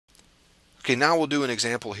Okay, now we'll do an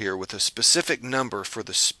example here with a specific number for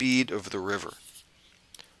the speed of the river.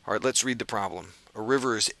 All right, let's read the problem. A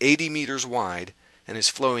river is 80 meters wide and is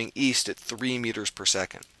flowing east at 3 meters per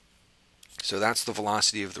second. So that's the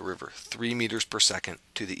velocity of the river, 3 meters per second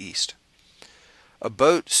to the east. A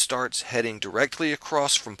boat starts heading directly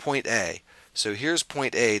across from point A. So here's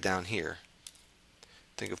point A down here.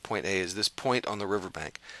 Think of point A as this point on the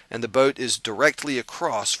riverbank. And the boat is directly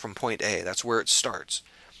across from point A. That's where it starts.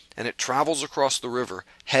 And it travels across the river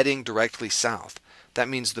heading directly south. That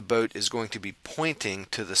means the boat is going to be pointing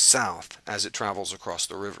to the south as it travels across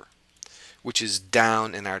the river, which is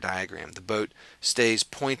down in our diagram. The boat stays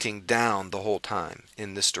pointing down the whole time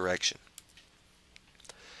in this direction.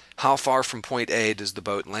 How far from point A does the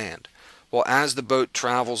boat land? Well, as the boat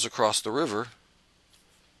travels across the river,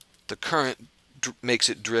 the current makes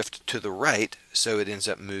it drift to the right, so it ends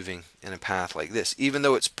up moving in a path like this. Even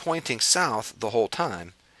though it's pointing south the whole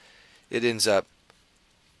time, it ends up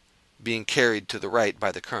being carried to the right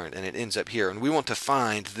by the current, and it ends up here. And we want to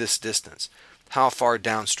find this distance, how far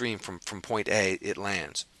downstream from point A it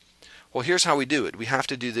lands. Well, here's how we do it. We have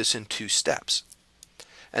to do this in 2 steps.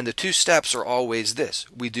 And the 2 steps are always this.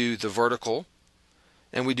 We do the vertical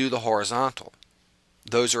and we do the horizontal.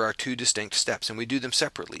 Those are our 2 distinct steps, and we do them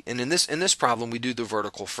separately. And in this problem, we do the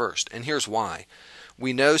vertical first. And here's why.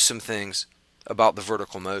 We know some things about the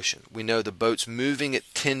vertical motion. We know the boat's moving at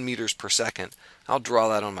 10 meters per second. I'll draw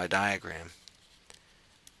that on my diagram.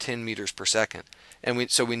 10 meters per second. And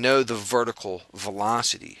so we know the vertical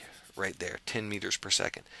velocity right there, 10 meters per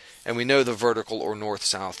second. And we know the vertical or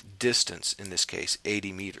north-south distance, in this case,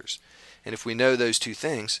 80 meters. And if we know those 2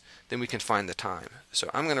 things, then we can find the time.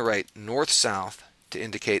 So I'm going to write north-south to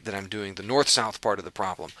indicate that I'm doing the north-south part of the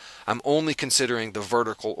problem. I'm only considering the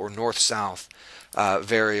vertical or north-south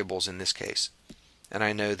variables in this case. And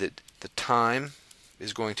I know that the time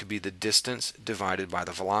is going to be the distance divided by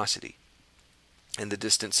the velocity. And the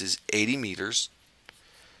distance is 80 meters,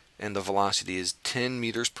 and the velocity is 10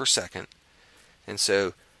 meters per second. And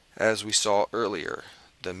so, as we saw earlier,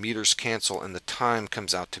 the meters cancel and the time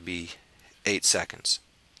comes out to be 8 seconds.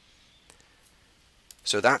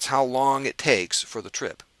 So that's how long it takes for the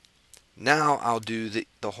trip. Now I'll do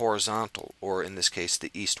the horizontal, or in this case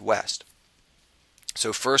the east-west.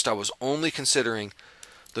 So first I was only considering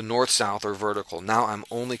the north-south or vertical. Now I'm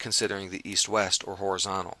only considering the east-west or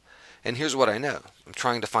horizontal. And here's what I know. I'm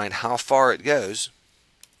trying to find how far it goes.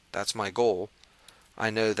 That's my goal. I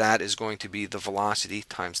know that is going to be the velocity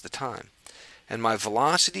times the time. And my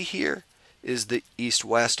velocity here is the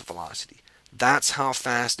east-west velocity. That's how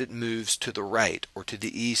fast it moves to the right, or to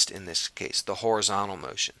the east in this case, the horizontal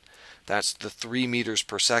motion. That's the 3 meters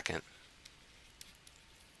per second.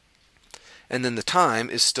 And then the time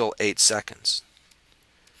is still 8 seconds.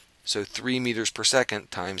 So 3 meters per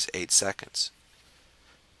second times 8 seconds.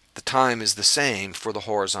 The time is the same for the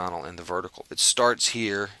horizontal and the vertical. It starts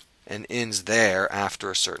here and ends there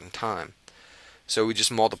after a certain time. So we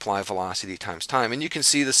just multiply velocity times time, and you can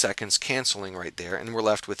see the seconds canceling right there, and we're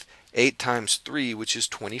left with 8 times 3, which is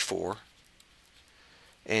 24.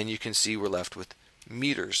 And you can see we're left with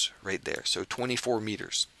meters right there, so 24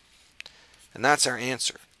 meters. And that's our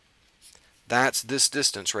answer. That's this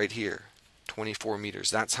distance right here, 24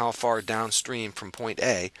 meters. That's how far downstream from point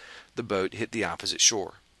A the boat hit the opposite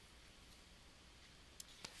shore.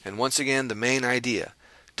 And once again, the main idea,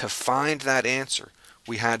 to find that answer,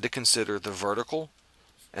 we had to consider the vertical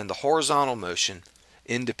and the horizontal motion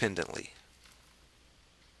independently.